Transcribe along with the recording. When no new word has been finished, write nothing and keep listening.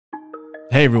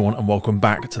Hey everyone, and welcome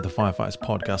back to the Firefighters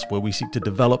Podcast, where we seek to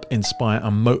develop, inspire,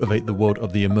 and motivate the world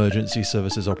of the emergency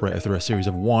services operator through a series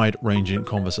of wide-ranging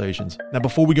conversations. Now,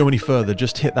 before we go any further,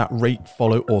 just hit that rate,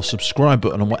 follow, or subscribe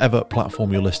button on whatever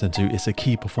platform you're listening to. It's a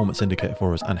key performance indicator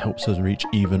for us and helps us reach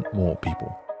even more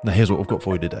people. Now, here's what we've got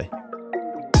for you today.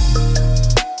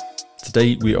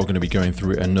 Today, we are going to be going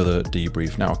through another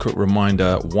debrief. Now, a quick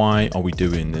reminder, why are we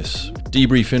doing this?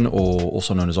 Debriefing, or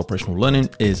also known as operational learning,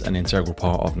 is an integral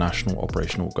part of national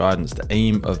operational guidance. The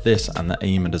aim of this and the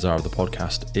aim and desire of the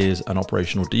podcast is an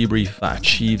operational debrief that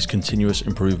achieves continuous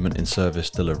improvement in service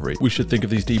delivery. We should think of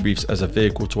these debriefs as a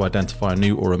vehicle to identify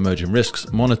new or emerging risks,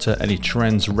 monitor any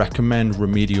trends, recommend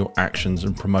remedial actions,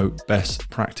 and promote best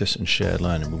practice and shared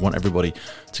learning. We want everybody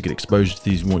to get exposure to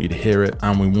these. We want you to hear it,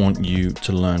 and we want you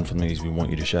to learn from these. We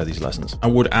want you to share these lessons. I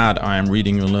would add, I am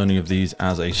reading and learning of these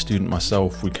as a student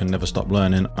myself. We can never stop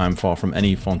learning. I'm far from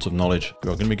any font of knowledge. We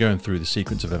are going to be going through the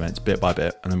sequence of events bit by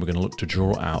bit, and then we're going to look to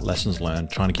draw out lessons learned,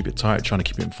 trying to keep it tight, trying to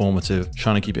keep it informative,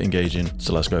 trying to keep it engaging.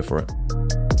 So let's go for it.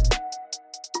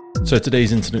 So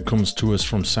today's incident comes to us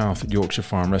from South Yorkshire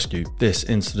Fire and Rescue. This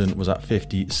incident was at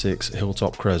 56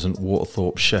 Hilltop Crescent,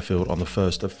 Waterthorpe, Sheffield on the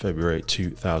 1st of February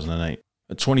 2008.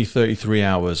 At 20:33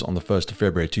 hours on the 1st of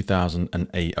February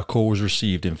 2008, a call was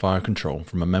received in fire control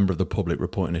from a member of the public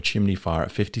reporting a chimney fire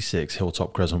at 56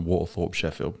 Hilltop Crescent, Waterthorpe,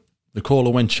 Sheffield. The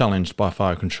caller, when challenged by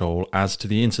fire control as to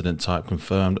the incident type,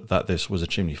 confirmed that this was a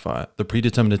chimney fire, the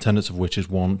predetermined attendance of which is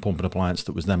one pumping appliance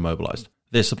that was then mobilised.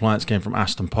 This appliance came from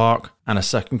Aston Park, and a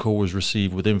second call was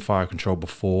received within fire control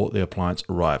before the appliance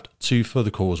arrived. 2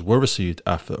 further calls were received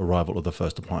after arrival of the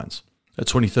first appliance. At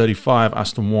 20:35,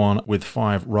 Aston 1 with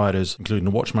 5 riders, including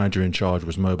the watch manager in charge,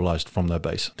 was mobilised from their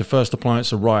base. The first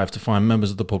appliance arrived to find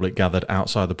members of the public gathered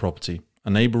outside the property. A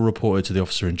neighbour reported to the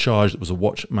officer in charge that was a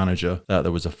watch manager that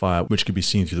there was a fire which could be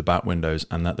seen through the back windows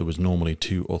and that there was normally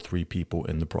 2 or 3 people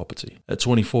in the property. At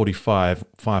 20:45,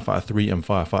 Firefighter 3 and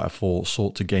Firefighter 4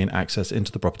 sought to gain access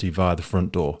into the property via the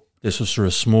front door. This was through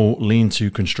a small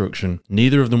lean-to construction.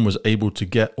 Neither of them was able to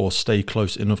get or stay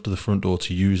close enough to the front door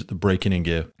to use the breaking-in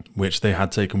gear, which they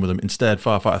had taken with them. Instead,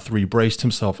 Firefighter 3 braced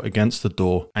himself against the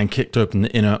door and kicked open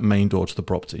the inner main door to the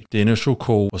property. The initial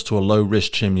call was to a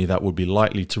low-risk chimney that would be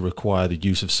likely to require the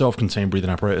use of self-contained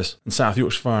breathing apparatus. And South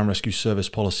Yorkshire Fire and Rescue Service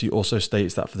policy also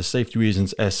states that for the safety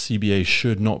reasons, SCBA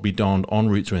should not be donned en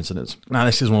route to incidents. Now,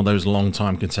 this is one of those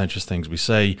long-time contentious things we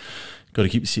say. Got to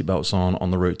keep your seatbelts on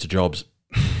the road to jobs.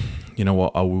 You know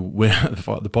what,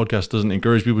 the podcast doesn't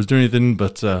encourage people to do anything,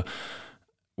 but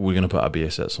we're going to put our BA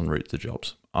sets on route to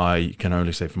jobs. I can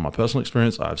only say from my personal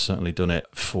experience, I've certainly done it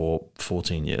for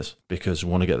 14 years because we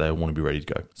want to get there, we want to be ready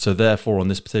to go. So therefore, on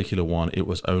this particular one, it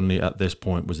was only at this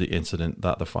point was the incident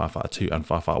that the Firefighter 2 and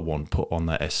Firefighter 1 put on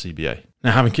their SCBA.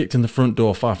 Now, having kicked in the front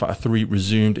door, Firefighter 3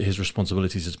 resumed his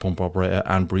responsibilities as pump operator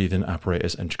and breathing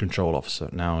apparatus entry control officer,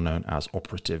 now known as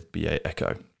Operative BA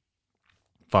Echo.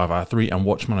 Firefighter 3 and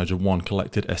Watch Manager 1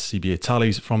 collected SCBA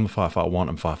tallies from the Firefighter 1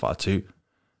 and Firefighter 2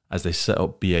 as they set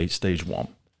up BA Stage 1.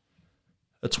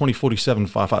 At 20:47,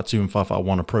 Firefighter 2 and Firefighter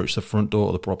 1 approached the front door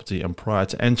of the property and prior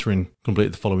to entering,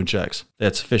 completed the following checks. They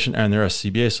had sufficient air in their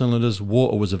SCBA cylinders,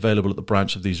 water was available at the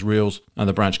branch of these reels, and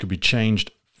the branch could be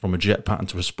changed from a jet pattern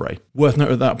to a spray. Worth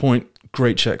note at that point,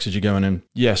 great checks as you're going in.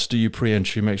 Yes, do your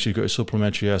pre-entry, make sure you've got your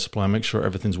supplementary air supply, make sure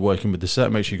everything's working with the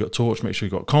set, make sure you've got torch, make sure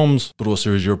you've got comms, but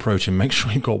also as you're approaching, make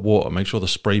sure you've got water, make sure the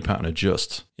spray pattern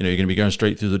adjusts. You know, you're going to be going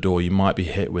straight through the door, you might be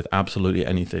hit with absolutely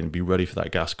anything, be ready for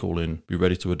that gas call in, be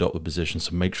ready to adopt the position,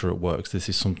 so make sure it works. This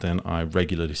is something I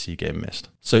regularly see getting missed.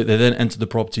 So they then entered the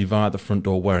property via the front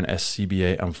door wearing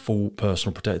SCBA and full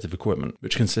personal protective equipment,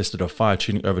 which consisted of fire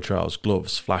tuning overtrials,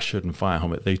 gloves, flash hood and fire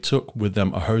helmet. They took with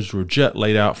them a hose reel jet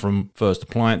laid out from first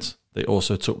appliance. They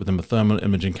also took with them a thermal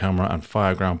imaging camera and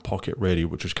fireground pocket radio,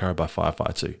 which was carried by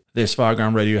Firefighter 2. This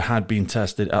fireground radio had been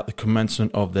tested at the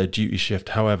commencement of their duty shift.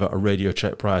 However, a radio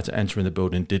check prior to entering the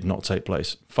building did not take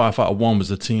place. Firefighter 1 was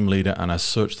the team leader and as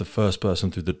such the first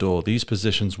person through the door. These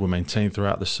positions were maintained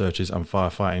throughout the searches and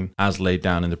firefighting as laid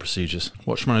down in the procedures.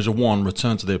 Watch Manager 1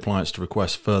 returned to the appliance to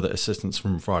request further assistance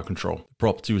from fire control. The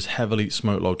property was heavily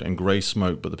smoke-logged and grey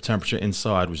smoke, but the temperature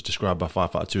inside was described by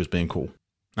Firefighter 2 as being cool.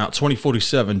 Now, at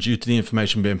 20:47, due to the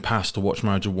information being passed to Watch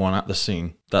Manager 1 at the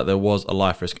scene that there was a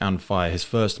life risk and fire, his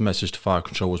first message to fire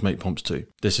control was make pumps 2.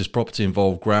 This is property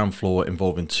involved ground floor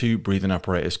involving 2 breathing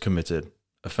apparatus committed.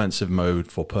 Offensive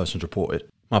mode for persons reported.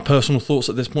 My personal thoughts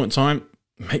at this point in time,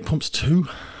 make pumps 2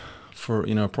 for,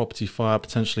 property fire,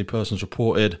 potentially persons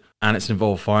reported, and it's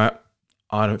involved fire.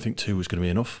 I don't think 2 was going to be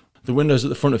enough. The windows at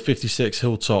the front of 56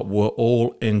 Hilltop were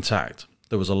all intact.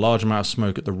 There was a large amount of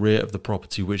smoke at the rear of the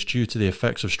property, which due to the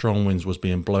effects of strong winds was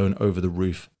being blown over the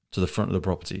roof to the front of the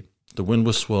property. The wind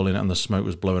was swirling and the smoke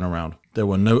was blowing around. There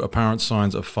were no apparent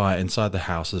signs of fire inside the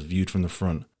house as viewed from the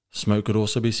front. Smoke could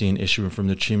also be seen issuing from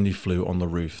the chimney flue on the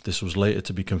roof. This was later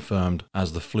to be confirmed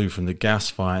as the flue from the gas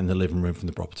fire in the living room from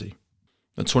the property.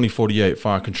 At 20:48,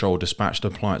 Fire Control dispatched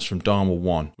an appliance from Dharma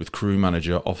 1 with crew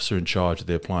manager, officer in charge of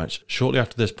the appliance. Shortly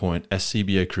after this point,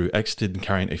 SCBA crew exited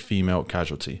carrying a female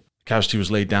casualty. The casualty was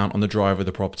laid down on the driveway of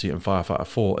the property and Firefighter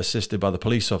 4, assisted by the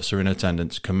police officer in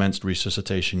attendance, commenced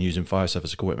resuscitation using fire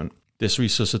service equipment. This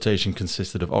resuscitation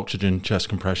consisted of oxygen, chest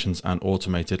compressions and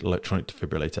automated electronic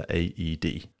defibrillator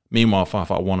AED. Meanwhile,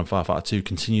 Firefighter 1 and Firefighter 2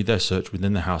 continued their search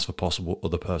within the house for possible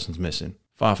other persons missing.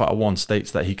 Firefighter 1 states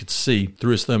that he could see,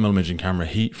 through his thermal imaging camera,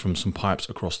 heat from some pipes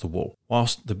across the wall.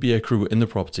 Whilst the BA crew were in the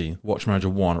property, Watch Manager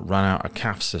 1 ran out a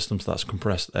CAF system, so that's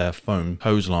compressed air foam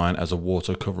hose line, as a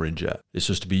water covering jet. This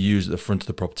was to be used at the front of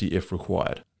the property if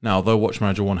required. Now, although Watch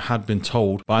Manager 1 had been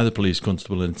told by the police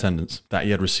constable in attendance that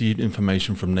he had received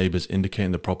information from neighbours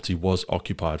indicating the property was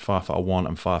occupied, Firefighter 1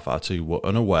 and Firefighter 2 were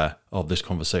unaware of this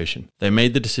conversation. They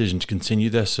made the decision to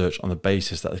continue their search on the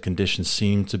basis that the conditions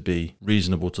seemed to be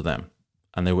reasonable to them,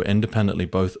 and they were independently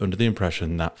both under the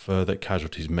impression that further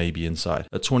casualties may be inside.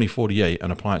 At 20:48, an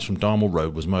appliance from Dartmoor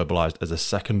Road was mobilised as a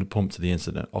second pump to the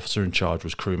incident. Officer in charge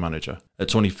was crew manager. At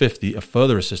 20:50, a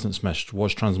further assistance message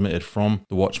was transmitted from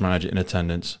the watch manager in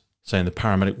attendance, saying the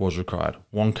paramedic was required.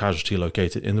 One casualty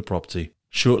located in the property.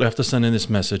 Shortly after sending this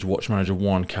message, Watch Manager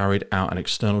 1 carried out an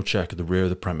external check at the rear of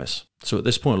the premise. So at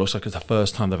this point, it looks like it's the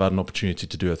first time they've had an opportunity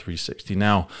to do a 360.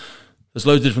 Now, there's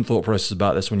loads of different thought processes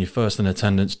about this when you're first in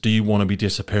attendance. Do you want to be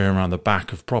disappearing around the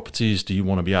back of properties? Do you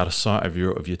want to be out of sight of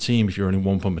your team if you're only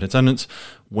one pump in attendance?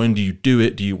 When do you do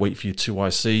it? Do you wait for your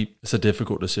 2IC? It's a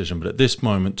difficult decision, but at this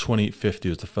moment, 2050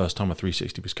 was the first time a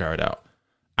 360 was carried out.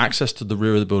 Access to the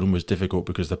rear of the building was difficult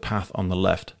because the path on the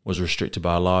left was restricted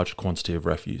by a large quantity of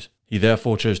refuse. He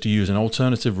therefore chose to use an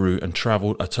alternative route and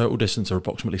travelled a total distance of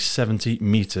approximately 70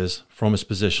 metres from his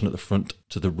position at the front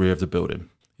to the rear of the building.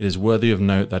 It is worthy of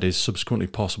note that it is subsequently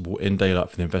possible in daylight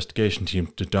for the investigation team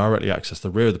to directly access the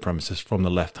rear of the premises from the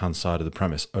left-hand side of the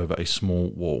premise over a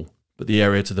small wall. But the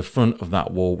area to the front of that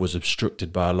wall was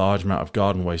obstructed by a large amount of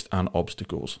garden waste and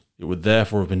obstacles. It would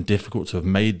therefore have been difficult to have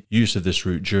made use of this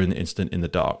route during the incident in the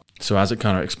dark. So as it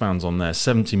kind of expands on there,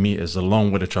 70 metres is a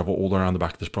long way to travel all around the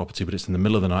back of this property, but it's in the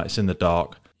middle of the night, it's in the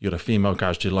dark. You got a female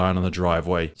casualty lying on the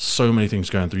driveway. So many things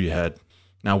going through your head.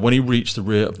 Now, when he reached the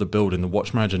rear of the building, the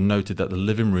watch manager noted that the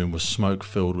living room was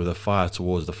smoke-filled with a fire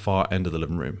towards the far end of the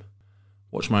living room.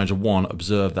 Watch manager 1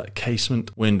 observed that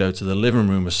casement window to the living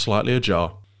room was slightly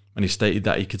ajar, and he stated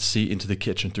that he could see into the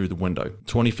kitchen through the window.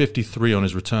 20:53, on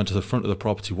his return to the front of the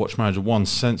property, watch manager 1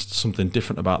 sensed something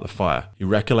different about the fire. He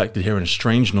recollected hearing a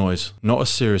strange noise, not as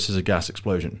serious as a gas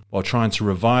explosion. While trying to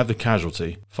revive the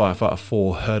casualty, Firefighter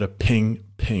 4 heard a ping,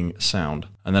 ping sound,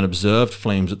 and then observed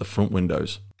flames at the front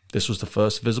windows. This was the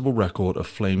first visible record of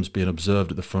flames being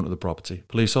observed at the front of the property.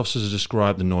 Police officers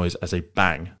described the noise as a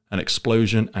bang, an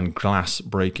explosion and glass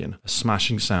breaking, a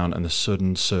smashing sound and the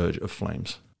sudden surge of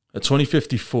flames. At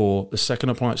 20:54, the second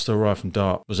appliance to arrive from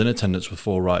Dart was in attendance with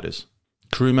 4 riders.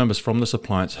 Crew members from this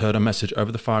appliance heard a message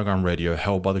over the fireground radio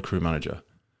held by the crew manager.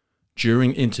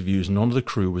 During interviews, none of the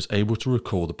crew was able to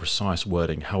recall the precise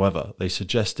wording. However, they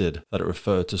suggested that it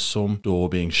referred to some door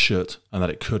being shut and that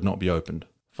it could not be opened.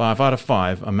 Firefighter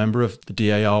 5, a member of the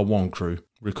DAR1 crew,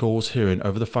 recalls hearing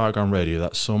over the fireground radio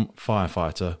that some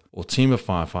firefighter or team of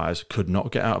firefighters could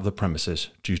not get out of the premises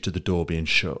due to the door being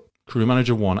shut. Crew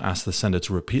Manager 1 asked the sender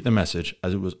to repeat the message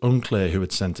as it was unclear who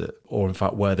had sent it, or in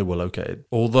fact where they were located.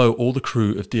 Although all the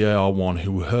crew of DAR1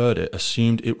 who heard it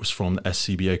assumed it was from the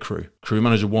SCBA crew. Crew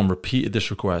Manager 1 repeated this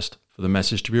request for the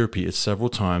message to be repeated several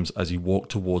times as he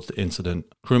walked towards the incident.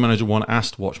 Crew Manager 1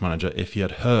 asked Watch Manager if he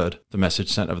had heard the message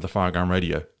sent over the fireground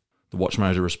radio. The Watch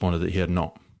Manager responded that he had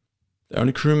not. The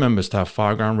only crew members to have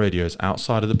fireground radios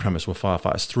outside of the premise were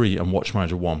Firefighters 3 and Watch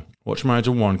Manager 1. Watch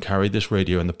Manager 1 carried this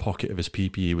radio in the pocket of his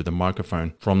PPE with a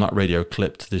microphone from that radio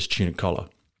clipped to this tunic collar.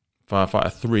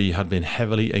 Firefighter 3 had been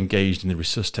heavily engaged in the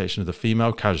resuscitation of the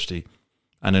female casualty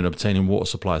and in obtaining water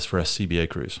supplies for SCBA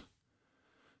crews.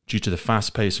 Due to the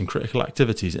fast pace and critical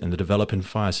activities in the developing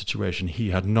fire situation,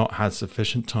 he had not had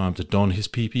sufficient time to don his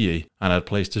PPE and had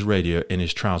placed his radio in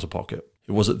his trouser pocket.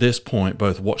 It was at this point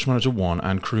both Watch Manager 1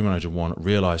 and Crew Manager 1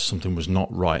 realised something was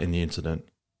not right in the incident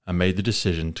and made the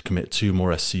decision to commit 2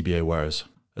 more SCBA wearers.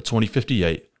 At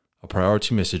 20:58, a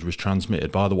priority message was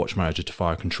transmitted by the Watch Manager to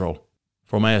Fire Control.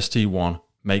 From AST1,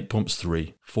 make pumps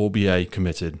 3, 4 BA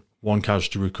committed, 1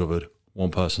 casualty recovered, 1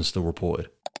 person still reported.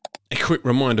 A quick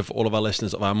reminder for all of our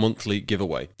listeners of our monthly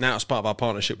giveaway. Now, as part of our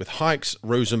partnership with Hikes,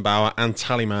 Rosenbauer and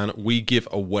Tallyman, we give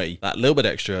away that little bit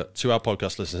extra to our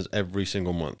podcast listeners every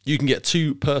single month. You can get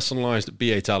 2 personalized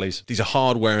BA tallies. These are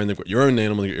hardware and they've got your own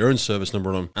name on them, they've got your own service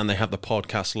number on them, and they have the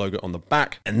podcast logo on the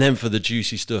back. And then for the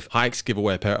juicy stuff, Hikes give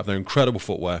away a pair of their incredible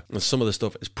footwear. And some of the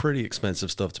stuff is pretty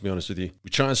expensive stuff, to be honest with you.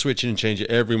 We try and switch it and change it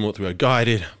every month. We are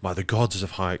guided by the gods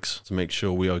of Hikes to make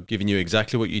sure we are giving you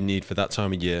exactly what you need for that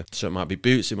time of year. So it might be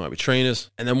boots, it might be trainers.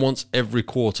 And then once every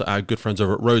quarter, our good friends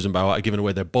over at Rosenbauer are giving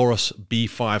away their Boros B5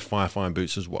 Firefighting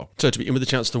boots as well. So to be in with a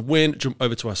chance to win, jump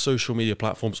over to our social media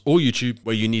platforms or YouTube,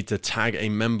 where you need to tag a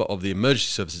member of the emergency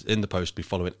services in the post, be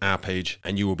following our page,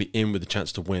 and you will be in with a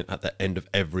chance to win at the end of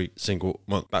every single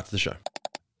month. Back to the show.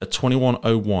 At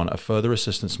 21:01, a further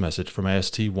assistance message from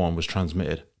AST1 was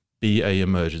transmitted. BA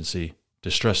emergency,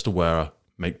 distress to wearer,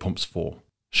 make pumps 4.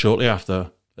 Shortly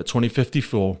after, at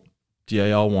 20:54,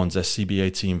 DAR1's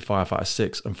SCBA team Firefighter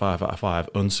 6 and Firefighter 5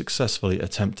 unsuccessfully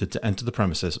attempted to enter the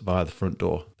premises via the front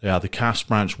door. They had the CAFS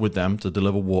branch with them to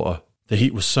deliver water. The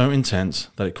heat was so intense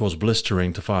that it caused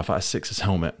blistering to Firefighter 6's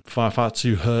helmet. Firefighter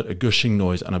 2 heard a gushing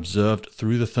noise and observed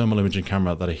through the thermal imaging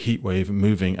camera that a heat wave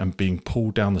moving and being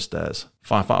pulled down the stairs.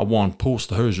 Firefighter 1 pulsed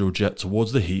the hose reel jet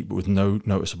towards the heat but with no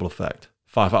noticeable effect.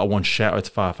 Firefighter 1 shouted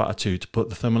to Firefighter 2 to put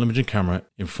the thermal imaging camera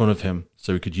in front of him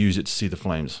so he could use it to see the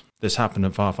flames. This happened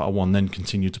and Firefighter 1 then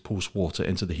continued to pulse water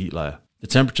into the heat layer. The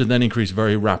temperature then increased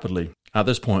very rapidly. At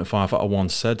this point, Firefighter 1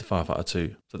 said to Firefighter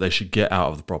 2 that they should get out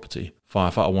of the property.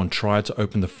 Firefighter 1 tried to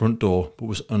open the front door but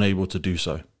was unable to do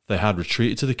so. They had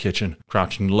retreated to the kitchen,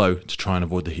 crouching low to try and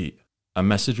avoid the heat. A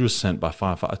message was sent by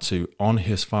Firefighter 2 on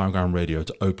his fireground radio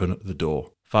to open the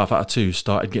door. Firefighter 2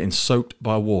 started getting soaked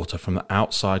by water from the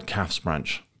outside CAFS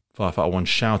branch. Firefighter 1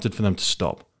 shouted for them to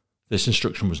stop. This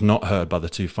instruction was not heard by the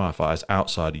 2 firefighters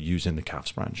outside using the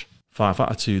CAFS branch.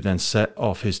 Firefighter 2 then set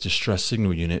off his distress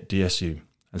signal unit DSU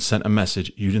and sent a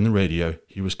message using the radio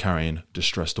he was carrying,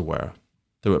 distress to wearer.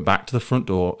 They went back to the front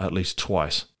door at least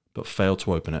twice, but failed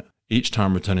to open it, each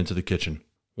time returning to the kitchen.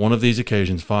 One of these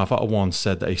occasions, Firefighter 1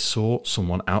 said that he saw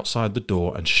someone outside the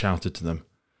door and shouted to them.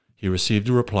 He received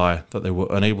a reply that they were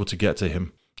unable to get to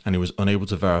him, and he was unable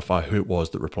to verify who it was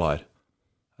that replied.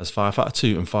 As Firefighter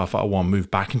 2 and Firefighter 1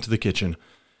 moved back into the kitchen,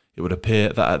 it would appear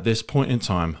that at this point in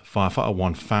time, Firefighter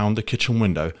 1 found the kitchen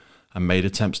window and made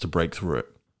attempts to break through it.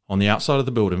 On the outside of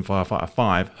the building, Firefighter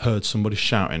 5 heard somebody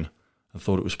shouting and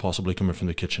thought it was possibly coming from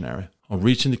the kitchen area. On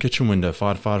reaching the kitchen window,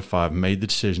 Firefighter 5 made the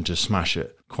decision to smash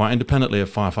it, quite independently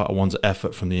of Firefighter 1's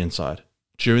effort from the inside.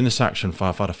 During this action,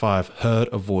 Firefighter 5 heard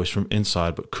a voice from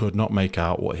inside but could not make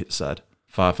out what it said.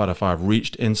 Firefighter 5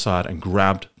 reached inside and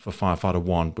grabbed for Firefighter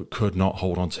 1 but could not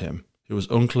hold on to him. It was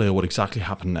unclear what exactly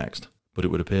happened next, but it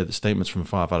would appear that statements from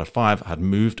Firefighter 5 had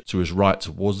moved to his right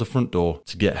towards the front door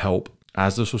to get help.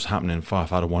 As this was happening,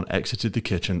 Firefighter 1 exited the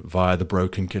kitchen via the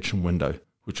broken kitchen window,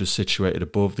 which was situated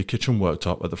above the kitchen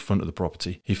worktop at the front of the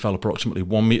property. He fell approximately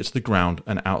 1 meter to the ground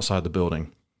and outside the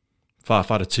building.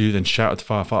 Firefighter 2 then shouted to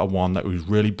Firefighter 1 that he was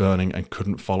really burning and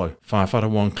couldn't follow. Firefighter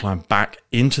 1 climbed back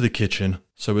into the kitchen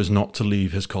so as not to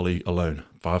leave his colleague alone.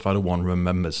 Firefighter 1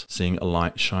 remembers seeing a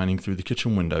light shining through the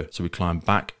kitchen window, so he climbed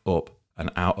back up and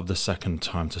out of the second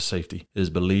time to safety. It is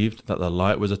believed that the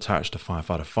light was attached to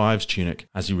Firefighter 5's tunic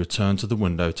as he returned to the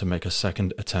window to make a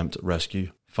second attempt at rescue.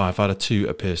 Firefighter 2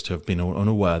 appears to have been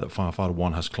unaware that Firefighter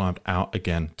 1 has climbed out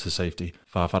again to safety.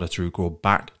 Firefighter 2 crawled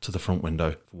back to the front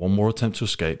window for one more attempt to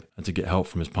escape and to get help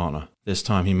from his partner. This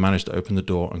time he managed to open the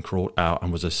door and crawled out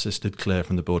and was assisted clear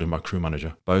from the building by crew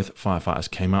manager. Both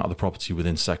firefighters came out of the property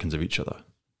within seconds of each other.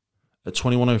 At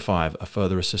 21:05, a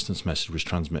further assistance message was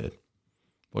transmitted.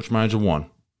 Watch Manager 1,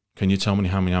 can you tell me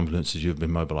how many ambulances you have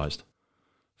been mobilised?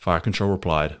 Fire Control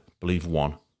replied, believe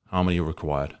 1. How many are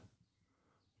required?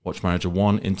 Watch Manager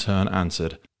 1 in turn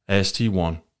answered,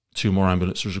 AST1, 2 more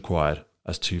ambulances required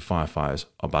as 2 firefighters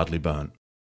are badly burnt.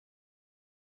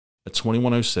 At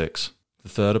 21:06, the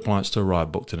third appliance to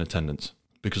arrive booked in attendance.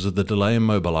 Because of the delay in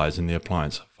mobilising the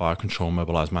appliance, Fire Control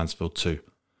mobilised Mansfield 2.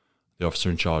 The officer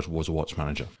in charge was a watch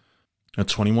manager. At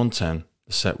 21:10,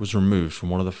 the set was removed from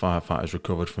one of the firefighters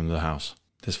recovered from the house.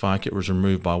 This fire kit was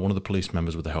removed by one of the police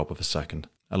members with the help of a second.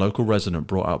 A local resident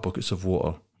brought out buckets of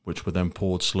water, which were then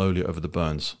poured slowly over the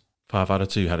burns. Firefighter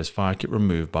 2 had his fire kit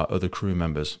removed by other crew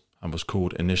members and was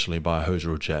called initially by a hose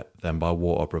reel jet, then by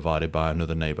water provided by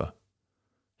another neighbour.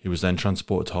 He was then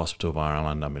transported to hospital via a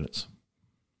land ambulance.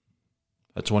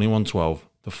 At 21:12,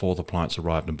 the fourth appliance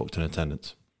arrived and booked in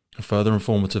attendance. A further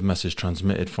informative message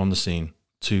transmitted from the scene,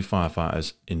 2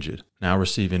 firefighters injured, now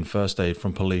receiving first aid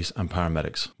from police and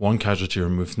paramedics. 1 casualty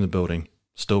removed from the building,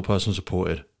 still persons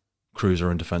reported, Crews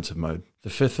are in defensive mode. The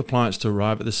fifth appliance to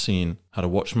arrive at the scene had a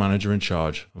watch manager in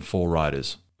charge and 4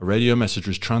 riders. A radio message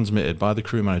was transmitted by the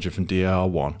crew manager from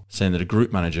DAR1 saying that a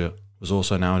group manager was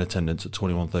also now in attendance at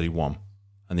 2131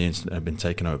 and the incident had been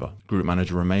taken over. The group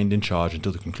manager remained in charge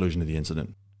until the conclusion of the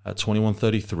incident. At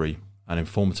 2133, an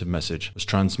informative message was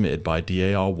transmitted by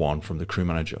DAR1 from the crew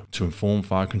manager to inform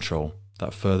fire control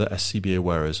that further SCBA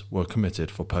wearers were committed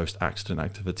for post-accident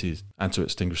activities and to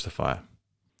extinguish the fire.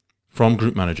 From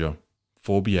group manager,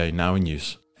 4BA now in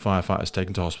use, firefighters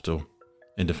taken to hospital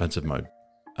in defensive mode.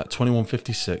 At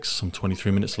 21:56, some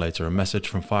 23 minutes later, a message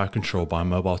from fire control by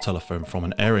mobile telephone from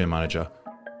an area manager,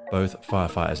 both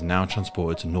firefighters now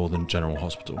transported to Northern General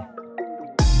Hospital.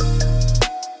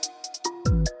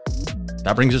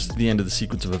 That brings us to the end of the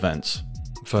sequence of events.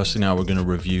 Firstly, now we're going to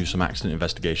review some accident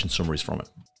investigation summaries from it.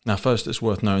 Now first, it's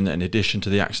worth knowing that in addition to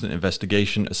the accident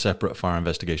investigation, a separate fire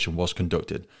investigation was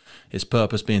conducted, its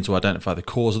purpose being to identify the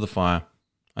cause of the fire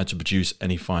and to produce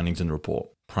any findings in the report,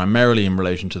 primarily in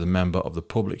relation to the member of the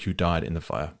public who died in the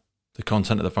fire. The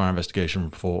content of the fire investigation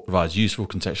report provides useful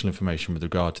contextual information with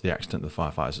regard to the accident of the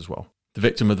firefighters as well. The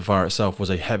victim of the fire itself was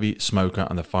a heavy smoker,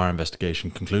 and the fire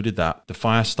investigation concluded that the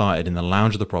fire started in the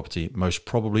lounge of the property, most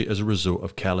probably as a result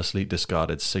of carelessly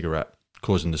discarded cigarette,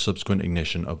 causing the subsequent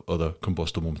ignition of other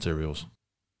combustible materials.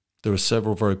 There are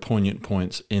several very poignant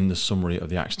points in the summary of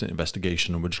the accident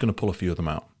investigation, and we're just going to pull a few of them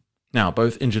out. Now,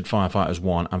 both injured firefighters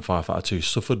 1 and firefighter 2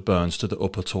 suffered burns to the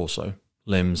upper torso,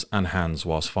 limbs and hands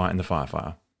whilst fighting the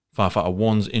firefighter. Firefighter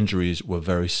 1's injuries were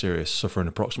very serious, suffering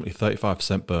approximately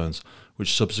 35% burns,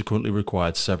 which subsequently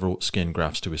required several skin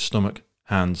grafts to his stomach,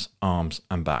 hands, arms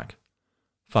and back.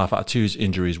 Firefighter 2's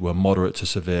injuries were moderate to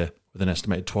severe, with an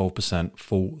estimated 12%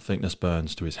 full thickness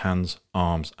burns to his hands,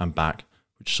 arms and back,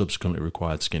 which subsequently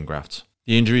required skin grafts.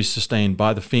 The injuries sustained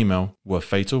by the female were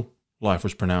fatal. Life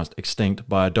was pronounced extinct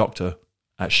by a doctor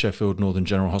at Sheffield Northern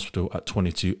General Hospital at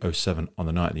 22:07 on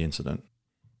the night of the incident.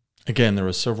 Again, there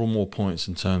are several more points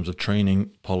in terms of training,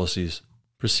 policies,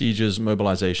 procedures,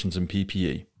 mobilisations and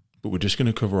PPE, but we're just going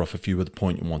to cover off a few of the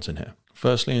poignant ones in here.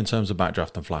 Firstly, in terms of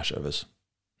backdraft and flashovers.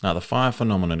 Now, the fire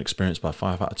phenomenon experienced by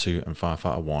Firefighter 2 and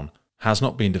Firefighter 1 has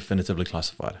not been definitively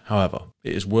classified. However,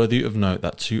 it is worthy of note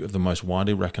that 2 of the most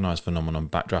widely recognised phenomenon,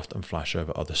 backdraft and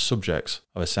flashover, are the subjects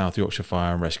of a South Yorkshire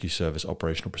Fire and Rescue Service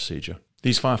operational procedure.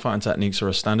 These firefighting techniques are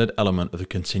a standard element of the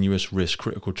continuous risk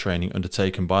critical training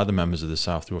undertaken by the members of the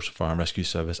South Yorkshire Fire and Rescue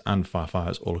Service and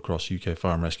firefighters all across UK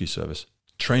Fire and Rescue Service.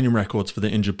 Training records for the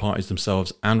injured parties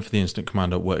themselves and for the incident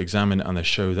commander were examined, and they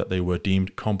show that they were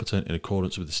deemed competent in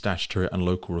accordance with the statutory and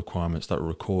local requirements that were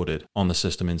recorded on the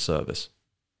system in service.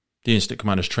 The incident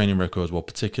commander's training records were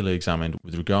particularly examined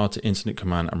with regard to incident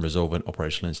command and resolving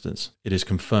operational incidents. It is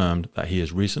confirmed that he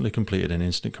has recently completed an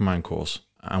incident command course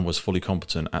and was fully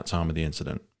competent at time of the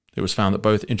incident. It was found that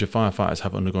both injured firefighters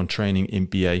have undergone training in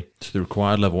BA to the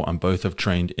required level, and both have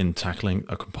trained in tackling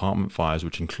compartment fires,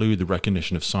 which include the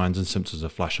recognition of signs and symptoms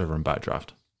of flashover and backdraft.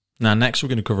 Now, next we're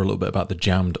going to cover a little bit about the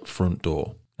jammed front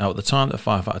door. Now, at the time that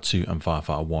Firefighter 2 and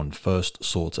Firefighter 1 first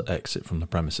sought to exit from the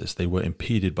premises, they were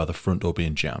impeded by the front door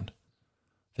being jammed.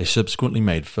 They subsequently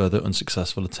made further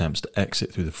unsuccessful attempts to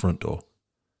exit through the front door.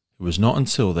 It was not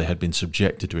until they had been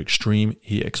subjected to extreme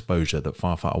heat exposure that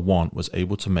Firefighter 1 was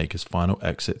able to make his final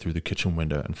exit through the kitchen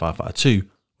window, and Firefighter 2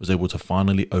 was able to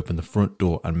finally open the front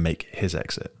door and make his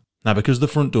exit. Now, because the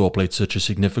front door played such a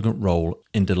significant role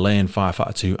in delaying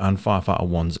Firefighter 2 and Firefighter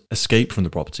 1's escape from the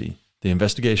property, the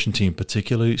investigation team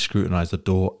particularly scrutinised the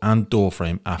door and door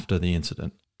frame after the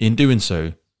incident. In doing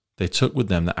so, they took with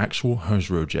them the actual hose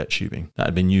reel jet tubing that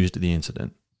had been used at the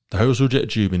incident. The hose reel jet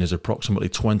tubing is approximately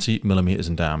 20mm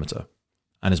in diameter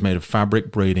and is made of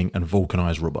fabric, braiding and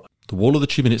vulcanized rubber. The wall of the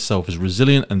tubing itself is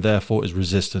resilient and therefore is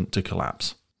resistant to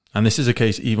collapse. And this is the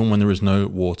case even when there is no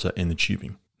water in the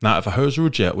tubing. Now, if a hose reel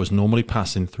jet was normally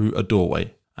passing through a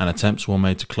doorway and attempts were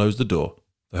made to close the door,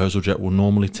 the hose reel jet will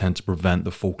normally tend to prevent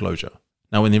the full closure.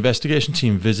 Now, when the investigation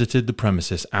team visited the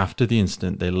premises after the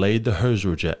incident, they laid the hose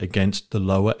reel jet against the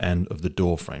lower end of the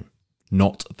door frame,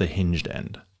 not the hinged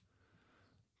end.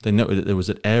 They noted that there was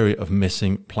an area of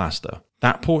missing plaster.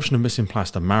 That portion of missing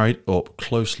plaster married up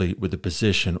closely with the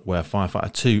position where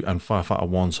Firefighter 2 and Firefighter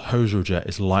 1's hose reel jet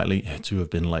is likely to have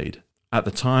been laid. At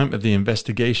the time of the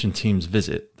investigation team's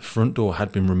visit, the front door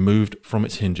had been removed from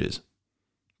its hinges,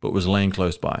 but was laying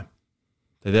close by.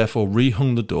 They therefore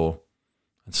rehung the door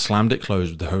and slammed it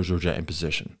closed with the hose reel jet in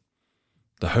position.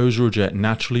 The hose reel jet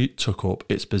naturally took up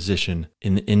its position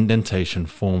in the indentation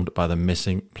formed by the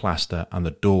missing plaster, and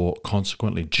the door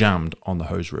consequently jammed on the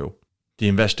hose reel. The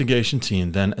investigation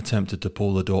team then attempted to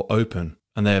pull the door open,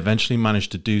 and they eventually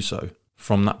managed to do so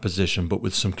from that position, but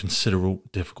with some considerable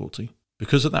difficulty.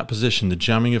 Because at that position, the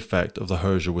jamming effect of the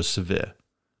hosier was severe,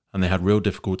 and they had real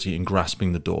difficulty in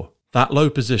grasping the door. That low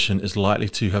position is likely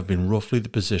to have been roughly the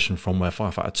position from where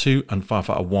Firefighter 2 and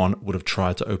Firefighter 1 would have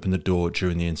tried to open the door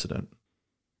during the incident.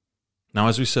 Now,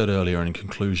 as we said earlier, and in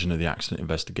conclusion of the accident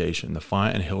investigation, the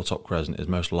fire in Hilltop Crescent is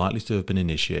most likely to have been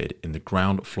initiated in the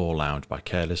ground floor lounge by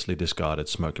carelessly discarded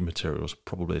smoking materials,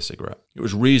 probably a cigarette. It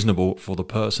was reasonable for the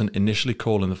person initially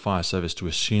calling the fire service to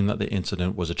assume that the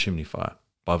incident was a chimney fire,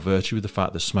 by virtue of the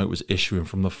fact that smoke was issuing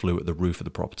from the flue at the roof of the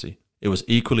property. It was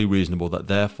equally reasonable that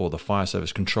therefore the fire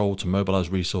service controlled to mobilise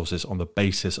resources on the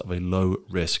basis of a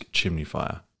low-risk chimney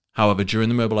fire. However, during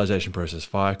the mobilisation process,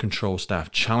 fire control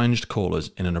staff challenged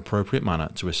callers in an appropriate manner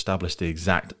to establish the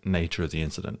exact nature of the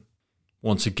incident.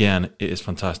 Once again, it is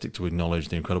fantastic to acknowledge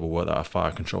the incredible work that our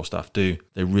fire control staff do.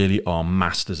 They really are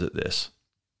masters at this.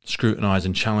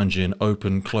 Scrutinising, challenging,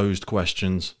 open, closed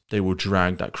questions, they will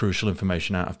drag that crucial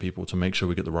information out of people to make sure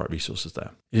we get the right resources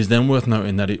there. It is then worth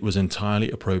noting that it was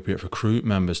entirely appropriate for crew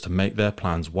members to make their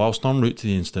plans whilst en route to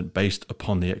the incident based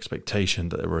upon the expectation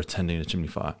that they were attending a chimney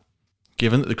fire.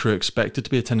 Given that the crew expected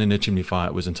to be attending a chimney fire,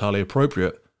 it was entirely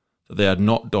appropriate that they had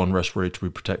not donned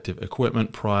respiratory protective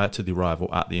equipment prior to the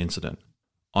arrival at the incident.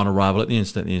 On arrival at the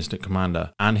incident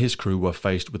commander and his crew were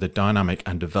faced with a dynamic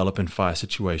and developing fire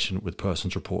situation with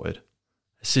persons reported.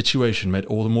 A situation made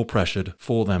all the more pressured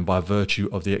for them by virtue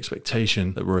of the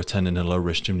expectation that we're attending a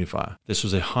low-risk chimney fire. This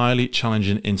was a highly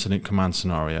challenging incident command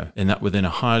scenario in that within a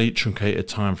highly truncated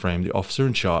time frame, the officer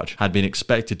in charge had been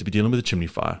expected to be dealing with a chimney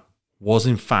fire, was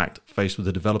in fact faced with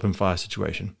a developing fire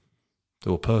situation.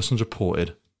 There were persons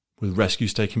reported, with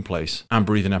rescues taking place, and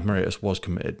breathing apparatus was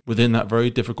committed. Within that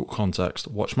very difficult context,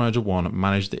 Watch Manager 1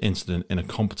 managed the incident in a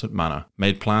competent manner,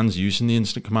 made plans using the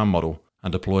incident command model,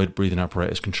 and deployed breathing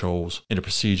apparatus controls in a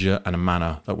procedure and a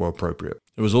manner that were appropriate.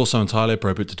 It was also entirely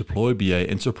appropriate to deploy BA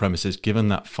into a premises given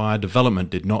that fire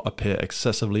development did not appear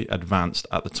excessively advanced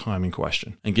at the time in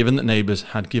question, and given that neighbours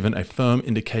had given a firm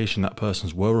indication that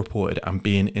persons were reported and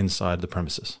being inside the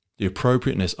premises. The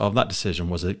appropriateness of that decision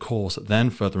was of course then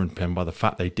further underpinned by the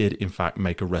fact they did in fact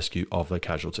make a rescue of their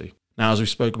casualty. Now, as we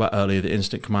spoke about earlier, the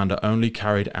incident commander only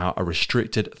carried out a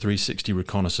restricted 360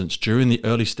 reconnaissance during the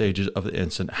early stages of the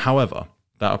incident. However,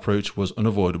 that approach was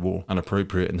unavoidable and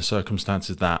appropriate in the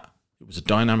circumstances that it was a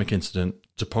dynamic incident,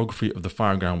 topography of the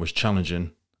fire ground was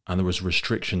challenging, and there was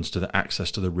restrictions to the access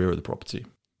to the rear of the property.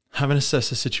 Having assessed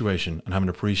the situation and having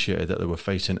appreciated that they were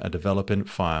facing a developing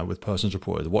fire with persons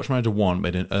reported, the Watch Manager 1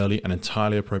 made an early and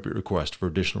entirely appropriate request for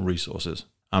additional resources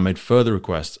and made further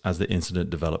requests as the incident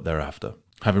developed thereafter.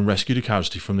 Having rescued a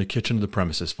casualty from the kitchen of the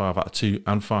premises, Firefighter 2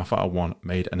 and Firefighter 1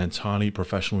 made an entirely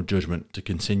professional judgment to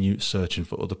continue searching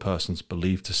for other persons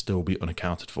believed to still be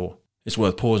unaccounted for. It's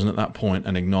worth pausing at that point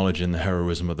and acknowledging the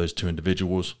heroism of those two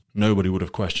individuals. Nobody would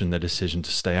have questioned their decision to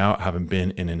stay out, having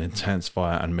been in an intense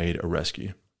fire and made a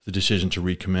rescue. The decision to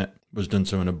recommit was done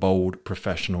so in a bold,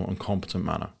 professional and competent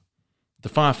manner. The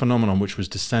fire phenomenon which was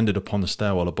descended upon the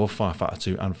stairwell above Firefighter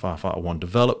 2 and Firefighter 1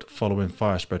 developed following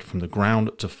fire spread from the ground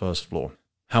to first floor.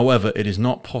 However, it is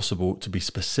not possible to be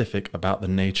specific about the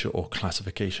nature or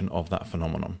classification of that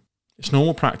phenomenon. It's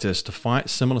normal practice to fight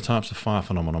similar types of fire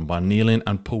phenomenon by kneeling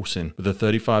and pulsing with a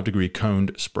 35-degree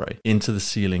coned spray into the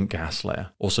ceiling gas layer,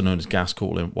 also known as gas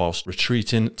cooling, whilst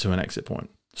retreating to an exit point.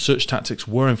 Such tactics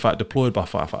were in fact deployed by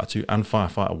Firefighter 2 and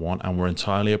Firefighter 1 and were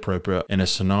entirely appropriate in a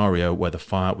scenario where the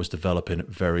fire was developing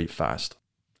very fast.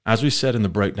 As we said in the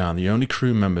breakdown, the only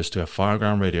crew members to have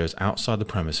fireground radios outside the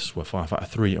premises were Firefighter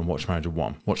 3 and Watch Manager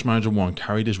 1. Watch Manager 1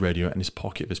 carried his radio in his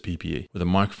pocket of his PPE, with a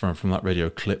microphone from that radio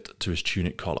clipped to his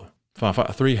tunic collar.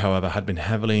 Firefighter 3, however, had been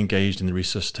heavily engaged in the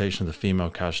resuscitation of the female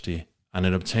casualty and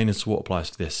in obtaining SWAT supplies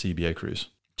for the CBA crews.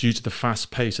 Due to the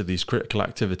fast pace of these critical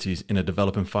activities in a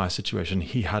developing fire situation,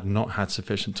 he had not had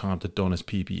sufficient time to don his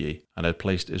PPE and had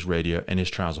placed his radio in his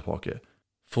trouser pocket.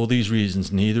 For these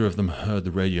reasons, neither of them heard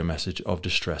the radio message of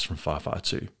distress from Firefighter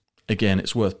 2. Again,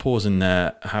 it's worth pausing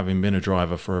there, having been a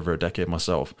driver for over a decade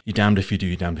myself. You're damned if you do,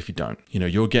 you're damned if you don't.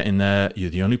 You're getting there, you're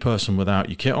the only person without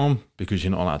your kit on because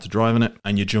you're not allowed to drive in it,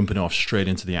 and you're jumping off straight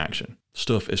into the action.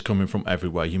 Stuff is coming from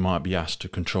everywhere. You might be asked to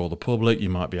control the public, you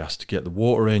might be asked to get the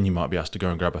water in, you might be asked to go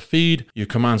and grab a feed, your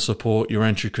command support, your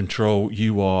entry control,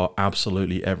 you are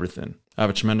absolutely everything. I have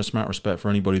a tremendous amount of respect for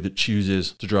anybody that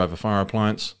chooses to drive a fire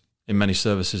appliance. In many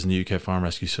services in the UK Fire and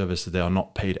Rescue Service, they are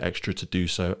not paid extra to do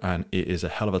so, and it is a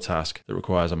hell of a task that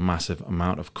requires a massive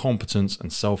amount of competence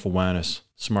and self-awareness.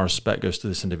 So my respect goes to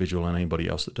this individual and anybody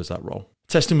else that does that role.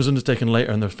 Testing was undertaken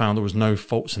later and they found there was no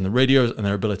faults in the radios and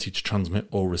their ability to transmit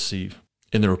or receive.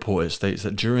 In the report, it states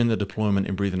that during the deployment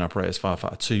in breathing apparatus,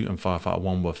 Firefighter 2 and Firefighter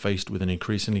 1 were faced with an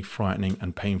increasingly frightening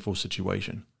and painful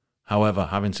situation. However,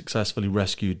 having successfully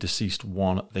rescued deceased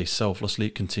one, they selflessly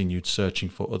continued searching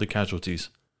for other casualties.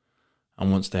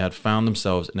 And once they had found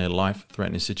themselves in a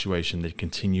life-threatening situation, they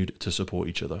continued to support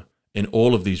each other. In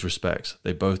all of these respects,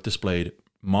 they both displayed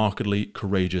markedly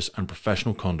courageous and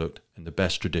professional conduct in the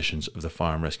best traditions of the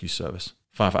fire and rescue service.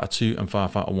 Firefighter 2 and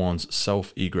Firefighter 1's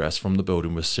self-egress from the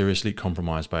building was seriously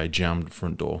compromised by a jammed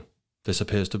front door. This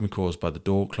appears to have been caused by the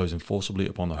door closing forcibly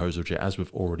upon the hosiery, as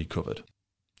we've already covered.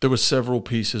 There were several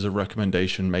pieces of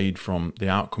recommendation made from the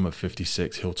outcome of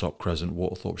 56 Hilltop, Crescent,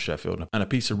 Waterthorpe, Sheffield, and a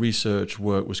piece of research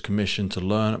work was commissioned to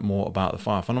learn more about the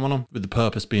fire phenomenon, with the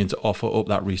purpose being to offer up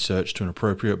that research to an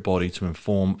appropriate body to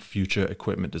inform future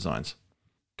equipment designs.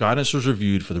 Guidance was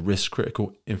reviewed for the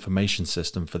risk-critical information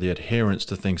system for the adherence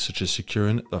to things such as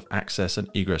securing of access and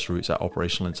egress routes at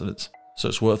operational incidents. So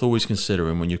it's worth always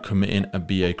considering when you're committing a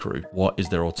BA crew, what is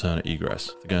their alternate egress?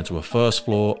 If they're going to a first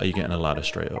floor, are you getting a ladder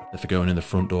straight up? If they're going in the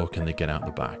front door, can they get out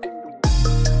the back?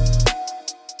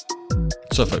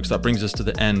 So folks, that brings us to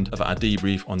the end of our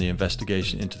debrief on the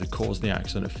investigation into the cause of the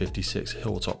accident at 56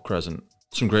 Hilltop Crescent.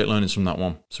 Some great learnings from that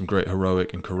one, some great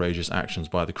heroic and courageous actions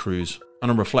by the crews,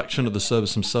 and a reflection of the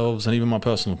service themselves, and even my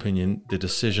personal opinion, the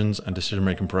decisions and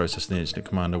decision-making process of the incident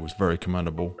commander was very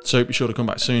commendable. So be sure to come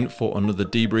back soon for another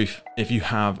debrief. If you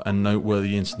have a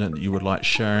noteworthy incident that you would like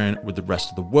sharing with the rest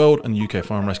of the world and the UK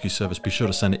Fire and Rescue Service, be sure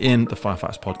to send it in the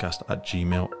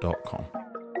firefighterspodcast@gmail.com.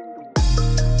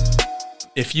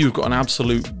 If you've got an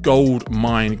absolute gold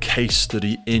mine case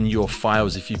study in your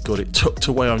files, if you've got it tucked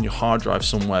away on your hard drive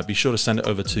somewhere, be sure to send it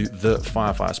over to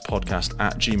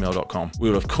thefirefighterspodcast@gmail.com. We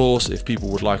will, of course, if people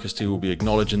would like us to, we'll be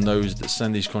acknowledging those that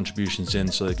send these contributions in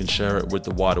so they can share it with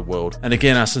the wider world. And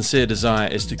again, our sincere desire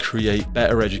is to create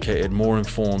better educated, more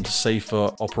informed,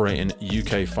 safer operating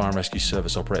UK Fire and Rescue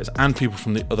Service operators and people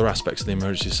from the other aspects of the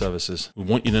emergency services. We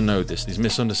want you to know this. These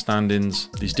misunderstandings,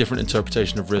 these different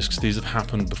interpretation of risks, these have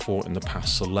happened before in the past.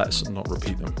 So let's not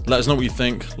repeat them. Let us know what you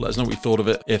think. Let us know what you thought of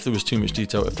it. If there was too much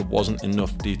detail, if there wasn't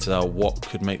enough detail, what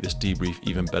could make this debrief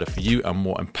even better for you and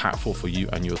more impactful for you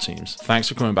and your teams? Thanks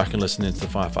for coming back and listening to the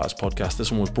Firefighters Podcast. This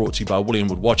one was brought to you by William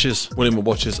Wood Watches. William Wood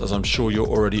Watches, as I'm sure you're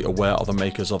already aware, are the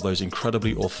makers of those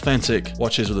incredibly authentic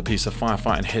watches with a piece of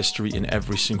firefighting history in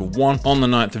every single one. On the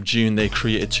 9th of June, they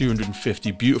created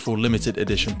 250 beautiful limited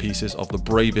edition pieces of the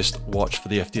bravest watch for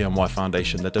the FDNY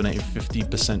Foundation. They're donating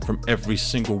 15% from every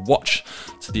single watch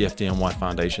to the FDNY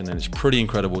Foundation, and it's pretty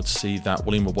incredible to see that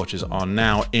William Wood Watches are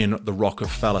now in the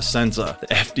Rockefeller Center, the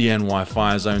FDNY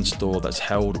Fire Zone store that's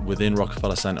held within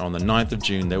Rockefeller Center. On the 9th of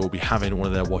June, they will be having one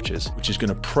of their watches, which is going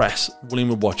to press William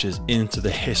Wood Watches into the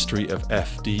history of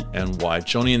FDNY.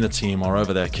 Johnny and the team are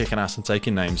over there kicking ass and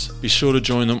taking names. Be sure to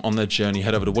join them on their journey.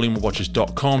 Head over to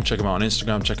williamwoodwatches.com, check them out on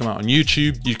Instagram, check them out on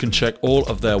YouTube. You can check all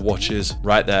of their watches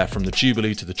right there, from the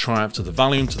Jubilee to the Triumph to the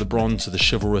Valium to the Bronze to the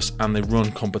Chivalrous, and they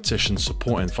run competitions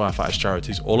supporting firefighters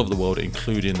charities all over the world,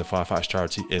 including the firefighters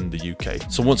charity in the UK.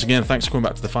 So once again, thanks for coming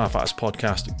back to the Firefighters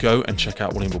Podcast. Go and check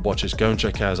out William Wood Watches. Go and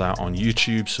check us out on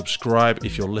YouTube. Subscribe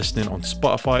if you're listening on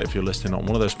Spotify. If you're listening on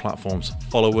one of those platforms,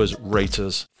 follow us, rate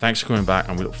us. Thanks for coming back,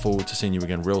 and we look forward to seeing you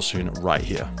again real soon right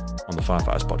here on the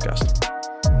Firefighters Podcast.